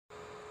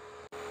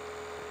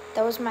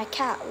That was my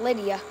cat,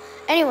 Lydia.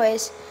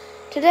 Anyways,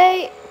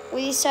 today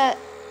we set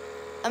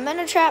a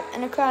minnow trap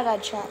and a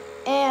crawdad trap.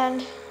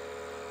 And,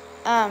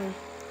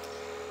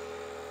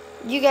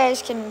 you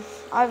guys can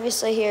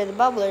obviously hear the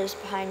bubblers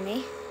behind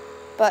me.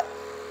 But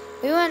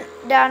we went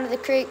down to the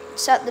creek,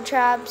 set the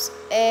traps,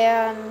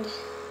 and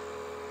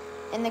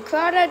in the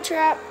crawdad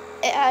trap,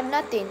 it had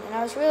nothing. And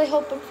I was really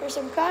hoping for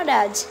some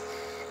crawdads.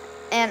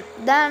 And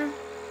then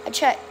I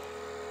checked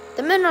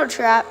the minnow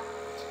trap.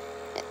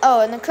 Oh,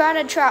 and the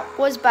crawdad trap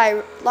was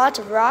by lots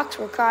of rocks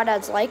where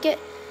crawdads like it.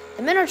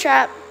 The minnow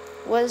trap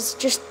was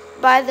just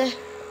by the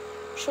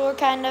shore,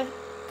 kind of.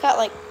 Caught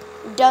like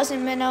a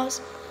dozen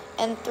minnows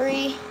and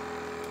 3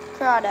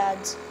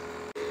 crawdads.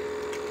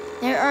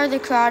 There are the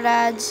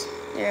crawdads.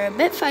 They're a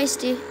bit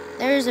feisty.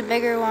 There's a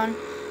bigger one.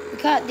 We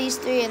caught these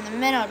 3 in the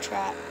minnow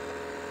trap.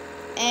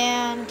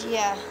 And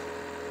yeah,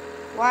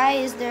 why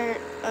is there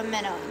a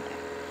minnow in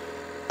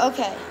there?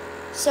 Okay,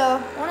 so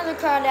one of the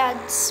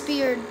crawdads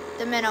speared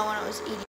the minnow when it was eating.